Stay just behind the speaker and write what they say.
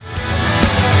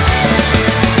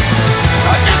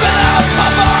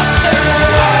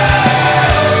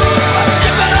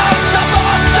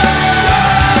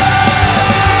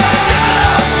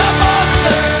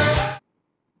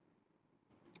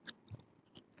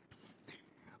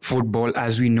football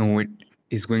as we know it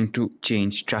is going to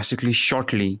change drastically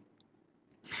shortly.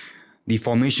 The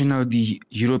formation of the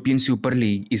European Super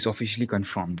League is officially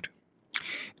confirmed.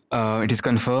 It is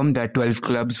confirmed that 12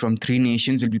 clubs from 3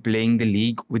 nations will be playing the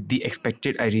league, with the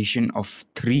expected addition of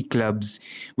 3 clubs,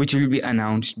 which will be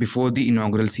announced before the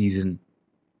inaugural season.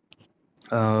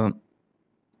 The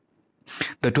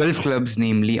 12 clubs,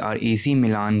 namely, are AC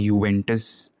Milan,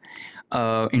 Juventus,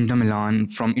 Inter Milan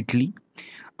from Italy,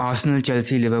 Arsenal,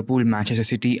 Chelsea, Liverpool, Manchester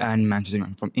City, and Manchester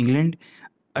United from England,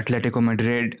 Atletico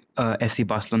Madrid, FC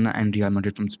Barcelona, and Real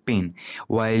Madrid from Spain,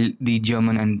 while the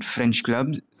German and French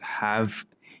clubs have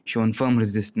shown firm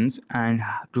resistance and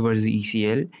towards the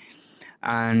ECL,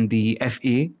 and the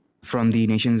FA from the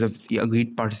nations of the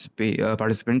agreed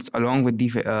participants, along with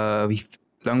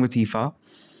FIFA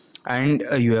and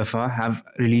UEFA, have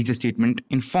released a statement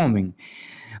informing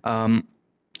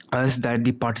us that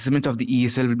the participants of the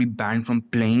ESL will be banned from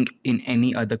playing in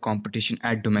any other competition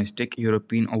at domestic,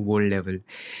 European, or world level,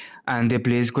 and their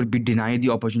players could be denied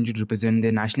the opportunity to represent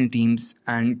their national teams,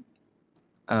 and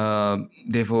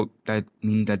therefore that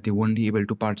means that they won't be able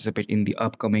to participate in the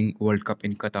upcoming World Cup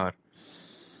in Qatar.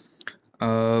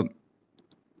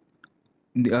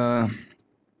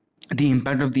 The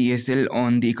impact of the ESL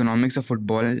on the economics of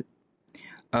football,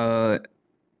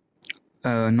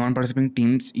 non-participating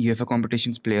teams, UEFA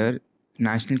competitions player,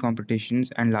 national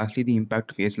competitions, and lastly the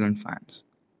impact of ESL on fans.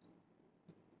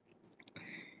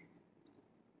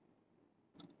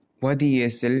 Why the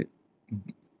ESL?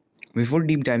 Before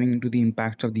deep diving into the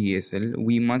impacts of the ESL,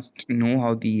 we must know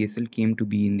how the ESL came to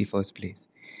be in the first place.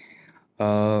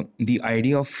 The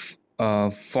idea of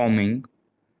forming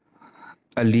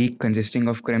a league consisting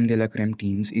of creme de la creme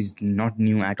teams is not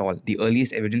new at all. The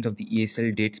earliest evidence of the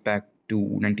ESL dates back to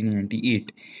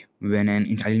 1998, when an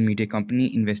Italian media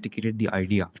company investigated the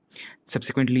idea.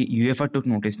 Subsequently, UEFA took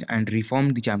notice and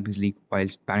reformed the Champions League while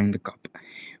banning the Cup,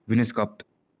 Winners' Cup.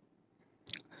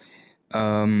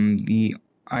 The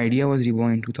idea was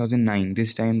reborn in 2009,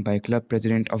 this time by club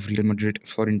president of Real Madrid,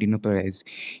 Florentino Perez.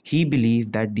 He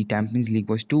believed that the Champions League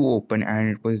was too open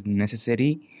and it was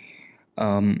necessary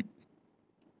to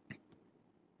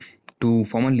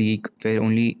form a league where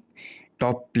only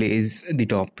top plays the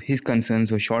top. His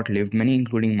concerns were short-lived. Many,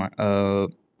 including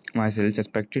myself,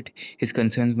 suspected his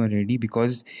concerns were ready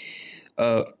because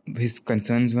his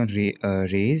concerns were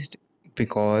raised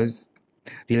because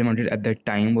Real Madrid at that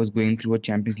time was going through a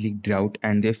Champions League drought,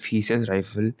 and their fiercest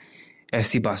rival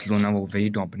FC Barcelona were very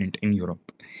dominant in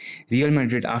Europe. Real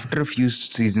Madrid, after a few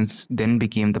seasons, then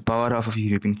became the powerhouse of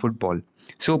European football.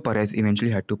 So Perez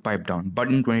eventually had to pipe down. But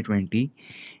in 2020,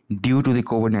 due to the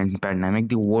COVID-19 pandemic,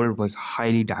 the world was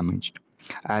highly damaged,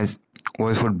 as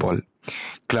was football.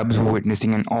 Clubs were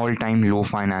witnessing an all-time low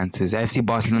finances. FC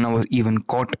Barcelona was even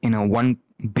caught in a €1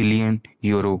 billion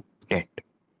debt.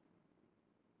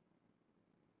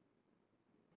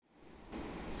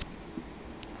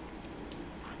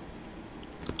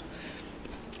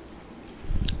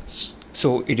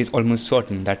 So it is almost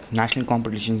certain that national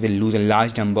competitions will lose a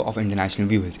large number of international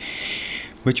viewers,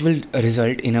 which will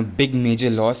result in a big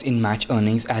major loss in match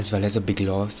earnings as well as a big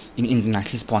loss in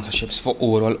international sponsorships for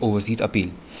overall overseas appeal.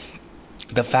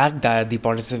 The fact that the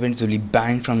participants will be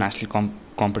banned from national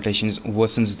competitions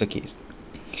worsens the case.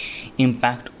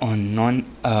 Impact on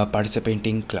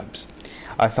non-participating clubs.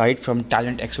 Aside from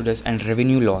talent exodus and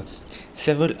revenue loss,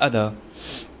 several other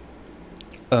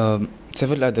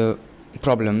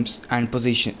problems and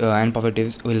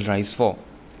positives will rise for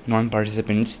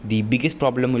non-participants. The biggest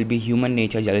problem will be human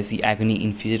nature, jealousy, agony,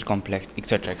 inferior complex,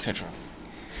 etc., etc.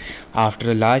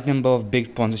 After a large number of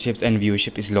big sponsorships and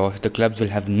viewership is lost, the clubs will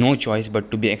have no choice but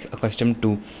to be accustomed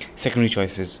to secondary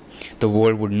choices. The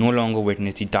world would no longer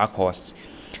witness the dark horse.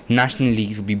 National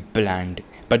leagues would be bland,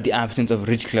 but the absence of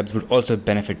rich clubs would also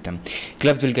benefit them.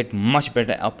 Clubs will get much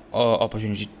better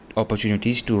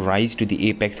opportunities to rise to the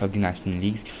apex of the national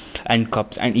leagues and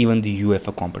cups and even the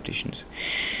UEFA competitions.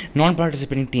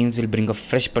 Non-participating teams will bring a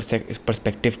fresh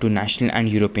perspective to national and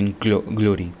European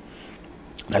glory,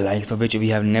 the likes of which we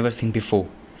have never seen before.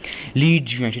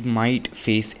 Leeds United might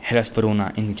face Hellas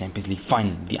Verona in the Champions League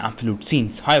final, the absolute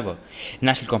scenes. However,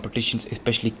 national competitions,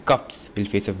 especially cups, will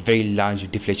face a very large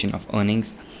deflation of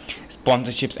earnings,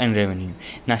 sponsorships and revenue.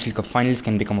 National Cup finals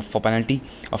can become a formality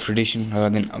of tradition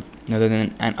rather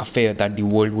than an affair that the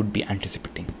world would be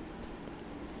anticipating.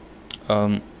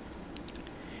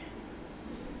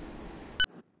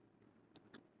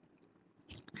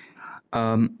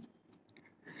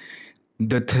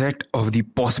 The threat of the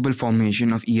possible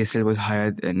formation of ESL was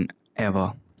higher than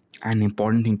ever. An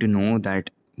important thing to know that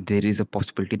there is a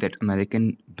possibility that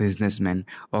American businessmen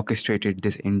orchestrated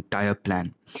this entire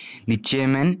plan. The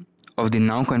chairman of the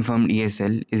now confirmed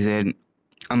ESL is an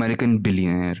American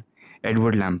billionaire,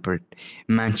 Edward Lampert.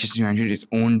 Manchester United is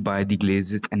owned by the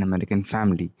Glazers, an American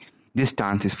family. This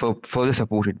stance is further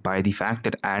supported by the fact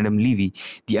that Adam Levy,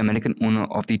 the American owner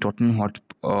of the Tottenham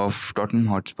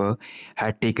Hotspur,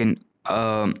 had taken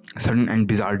sudden and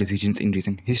bizarre decisions in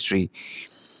recent history.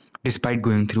 Despite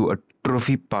going through a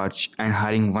trophy patch and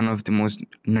hiring one of the most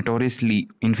notoriously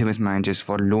infamous managers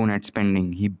for low net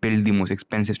spending, he built the most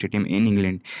expensive stadium in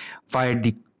England, fired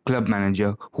the club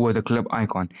manager, who was a club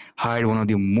icon, hired one of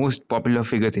the most popular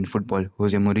figures in football,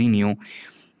 Jose Mourinho,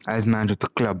 as manager of the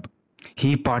club.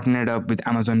 He partnered up with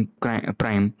Amazon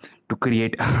Prime to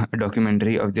create a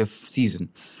documentary of the season,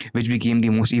 which became the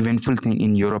most eventful thing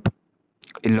in Europe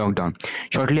in lockdown.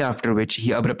 Shortly after which,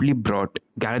 he abruptly brought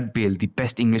Gareth Bale, the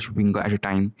best English winger at a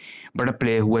time, but a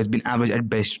player who has been average at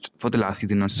best for the last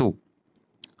season or so,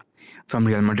 from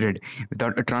Real Madrid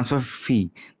without a transfer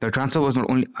fee. The transfer was not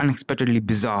only unexpectedly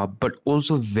bizarre but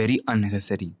also very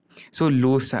unnecessary. So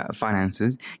low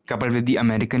finances coupled with the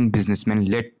American businessmen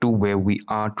led to where we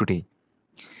are today.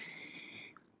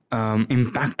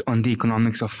 Impact on the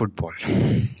economics of football.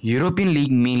 European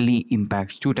League mainly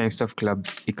impacts two types of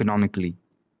clubs economically: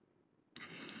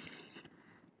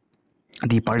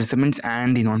 the participants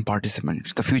and the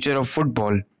non-participants. The future of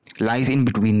football lies in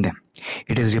between them.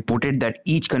 It is reported that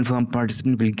each confirmed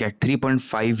participant will get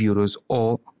 3.5 euros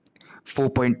or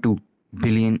 $4.2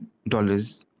 billion,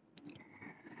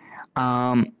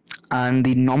 and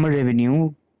the normal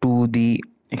revenue to the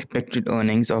expected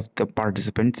earnings of the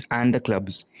participants and the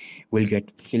clubs will get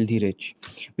filthy rich.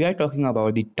 We are talking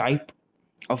about the type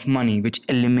of money which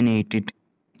eliminated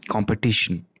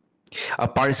competition. A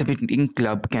participating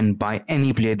club can buy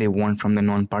any player they want from the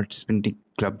non-participating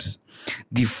clubs.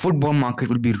 The football market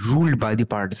will be ruled by the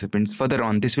participants. Further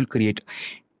on, this will create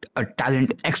a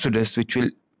talent exodus, which will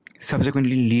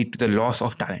subsequently lead to the loss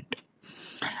of talent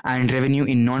and revenue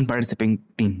in non-participating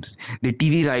teams. The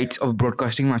TV rights of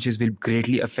broadcasting matches will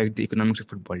greatly affect the economics of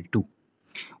football too.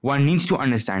 One needs to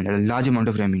understand that a large amount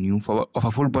of revenue of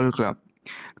a football club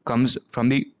comes from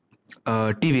the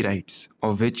TV rights,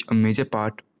 of which a major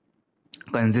part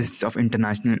consists of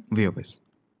international viewers.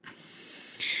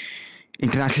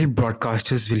 International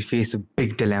broadcasters will face a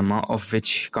big dilemma of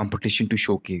which competition to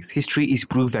showcase. History is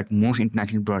proof that most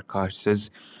international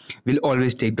broadcasters will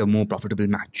always take the more profitable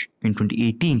match. In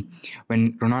 2018,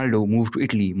 when Ronaldo moved to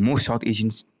Italy, most South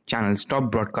Asian channels stopped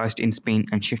broadcast in Spain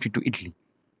and shifted to Italy.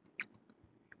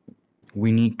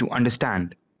 We need to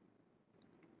understand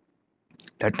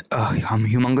that a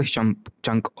humongous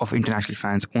chunk of international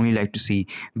fans only like to see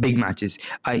big matches,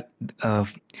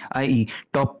 i.e.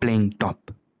 top playing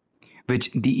top, which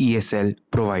the ESL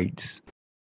provides.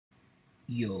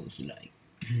 Yo, so like,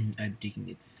 I'm taking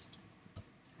it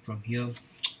from here.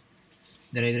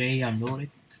 I'm Lorik,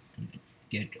 and let's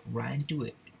get right into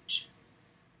it.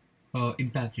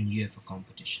 Impact on UEFA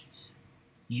competitions.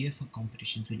 UEFA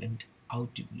competitions will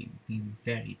undoubtedly be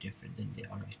very different than they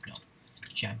are right now.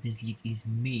 Champions League is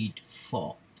made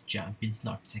for the champions,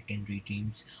 not secondary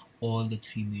teams. All the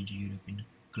three major European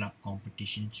club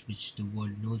competitions which the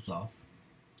world knows of,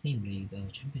 namely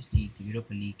the Champions League, the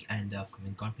Europa League, and the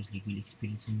upcoming Conference League, will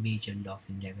experience a major loss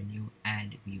in revenue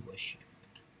and viewership.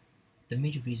 The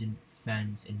major reason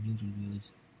fans and neutral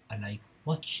viewers alike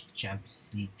watch the Champions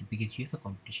League, the biggest UEFA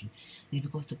competition, is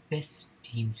because the best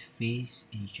teams face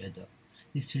each other.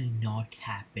 This will not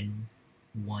happen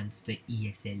once the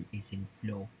ESL is in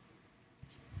flow.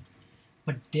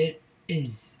 But there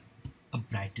is a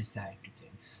brighter side to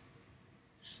things.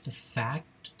 The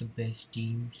fact the best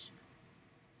teams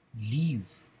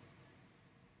leave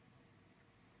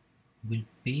will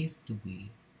pave the way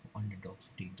for underdogs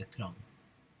to take the crown.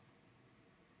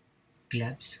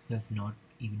 Clubs who have not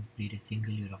even played a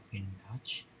single European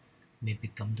match may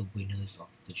become the winners of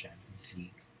the Champions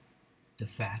League. The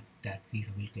fact that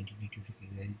FIFA will continue to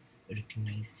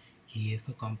recognize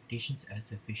UEFA competitions as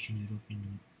the official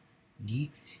European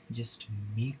leagues just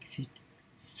makes it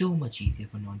so much easier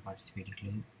for non-participating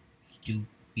clubs to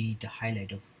be the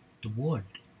highlight of the world.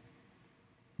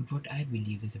 But what I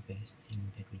believe is the best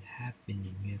thing that will happen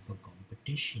in UEFA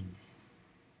competitions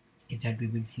is that we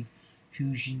will see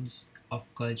fusions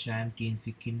of culture champions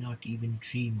we cannot even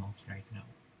dream of right now.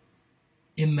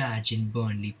 Imagine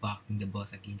Burnley parking the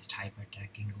bus against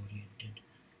hyper-attack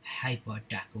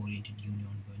oriented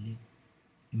Union Berlin.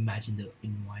 Imagine the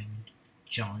environment,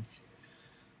 chance,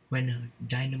 when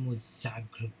Dynamo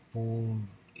Zagreb poured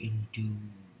into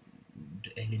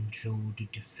the Ellen Road to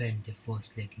defend their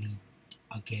first leg lead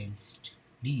against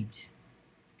Leeds.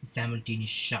 Simultaneous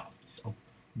shouts of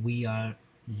 "We are,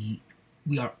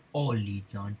 we are all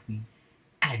Leeds, aren't we?"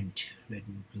 and red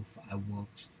and blue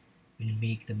fireworks will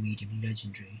make the meeting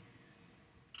legendary.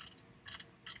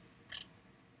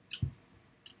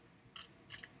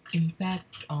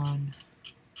 Impact on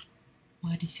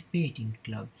participating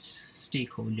clubs,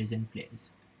 stakeholders, and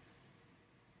players.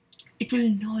 It will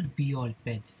not be all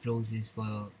pets roses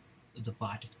for the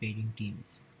participating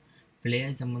teams.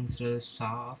 Players amongst the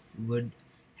staff would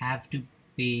have to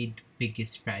pay the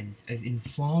biggest prizes, as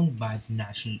informed by the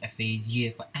national FAs,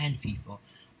 UEFA, and FIFA.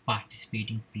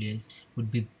 Participating players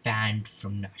would be banned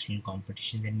from national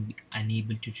competitions and be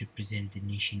unable to represent the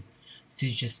nation. This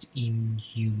is just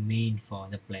inhumane for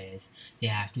the players. They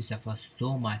have to suffer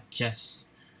so much just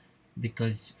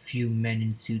because few men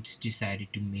in suits decided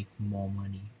to make more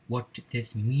money. What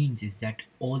this means is that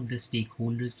all the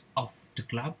stakeholders of the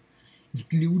club,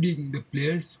 including the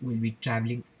players, will be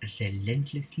traveling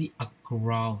relentlessly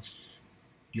across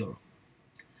Europe.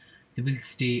 They will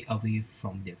stay away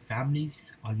from their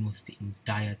families almost the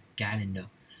entire calendar.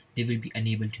 They will be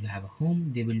unable to have a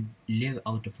home. They will live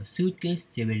out of a suitcase.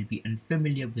 They will be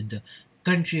unfamiliar with the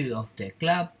country of their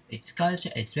club, its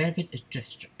culture, its benefits,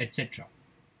 etc.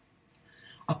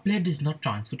 A player does not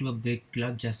transfer to a big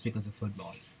club just because of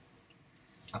football.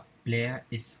 A player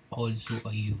is also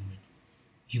a human.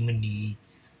 Human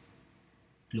needs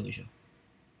closure.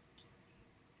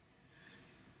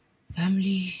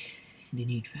 Family, they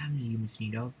need family. Humans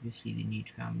need, obviously, they need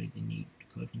family, they need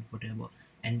curtains, whatever,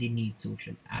 and they need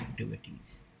social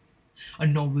activities. A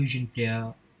Norwegian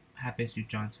player happens to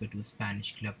transfer to a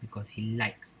Spanish club because he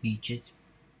likes beaches,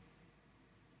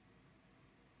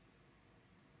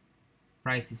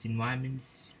 prices,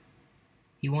 environments.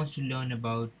 He wants to learn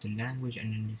about the language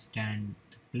and understand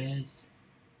the players'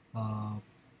 uh,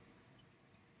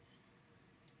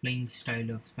 playing style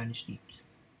of Spanish teams.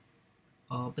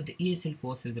 But the ESL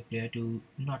forces the player to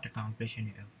not accomplish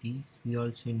any of these. We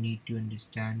also need to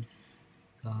understand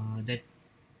that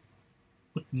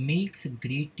what makes a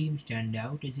great team stand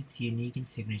out is its unique and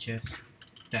signature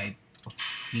type of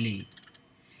play.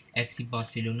 FC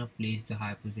Barcelona plays the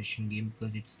high possession game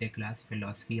because it's their class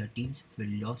philosophy. A team's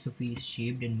philosophy is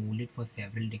shaped and molded for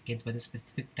several decades by the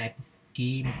specific type of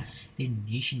game their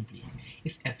nation plays.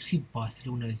 If FC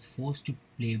Barcelona is forced to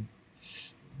play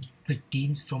with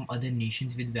teams from other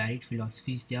nations with varied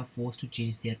philosophies, they are forced to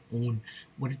change their own.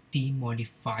 What a team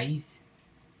modifies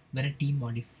When a team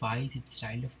modifies its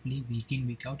style of play week in,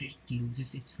 week out, it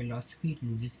loses its philosophy, it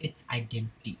loses its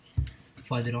identity.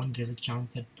 Further on, there's a chance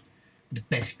that the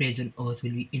best players on earth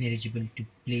will be ineligible to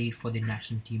play for the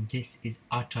national team. This is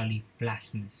utterly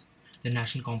blasphemous. The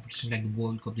national competitions like the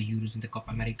World Cup, the Euros, and the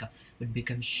Copa America would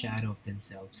become a shadow of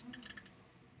themselves.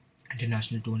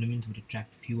 International tournaments would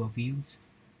attract fewer views,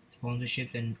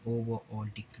 sponsorships, and overall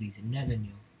decrease in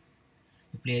revenue.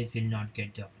 The players will not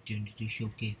get the opportunity to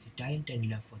showcase their talent and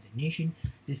love for the nation.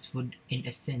 This would, in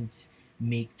a sense,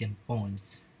 make them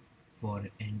pawns for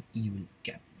an evil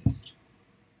capitalist.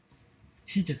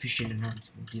 Since the official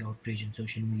announcement, the outrage on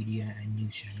social media and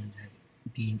news channels has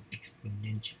been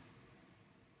exponential.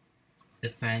 The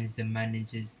fans, the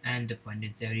managers, and the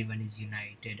pundits, everyone is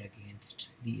united against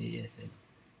the ASL.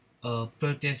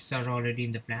 Protests are already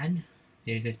in the plan.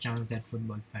 There is a chance that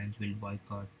football fans will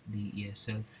boycott the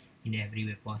ESL in every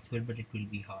way possible, but it will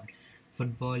be hard.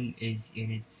 Football is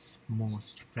in its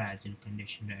most fragile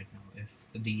condition right now.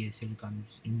 If the ESL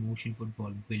comes in motion,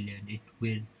 football will end. It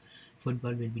will.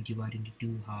 Football will be divided into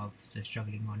two halves: the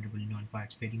struggling, honorable,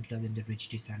 non-participating clubs and the rich,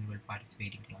 dishonorable,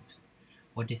 participating clubs.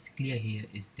 What is clear here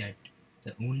is that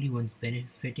the only ones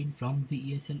benefiting from the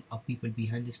ESL are people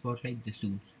behind the spotlight, the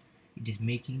suits. It is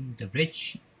making the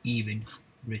rich even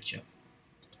richer.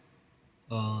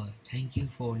 Thank you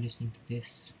for listening to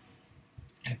this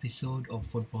episode of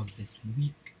Football This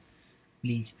Week.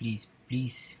 Please, please,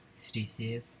 please stay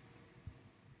safe.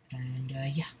 And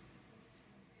yeah,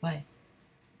 bye.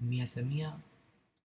 Mia Samia.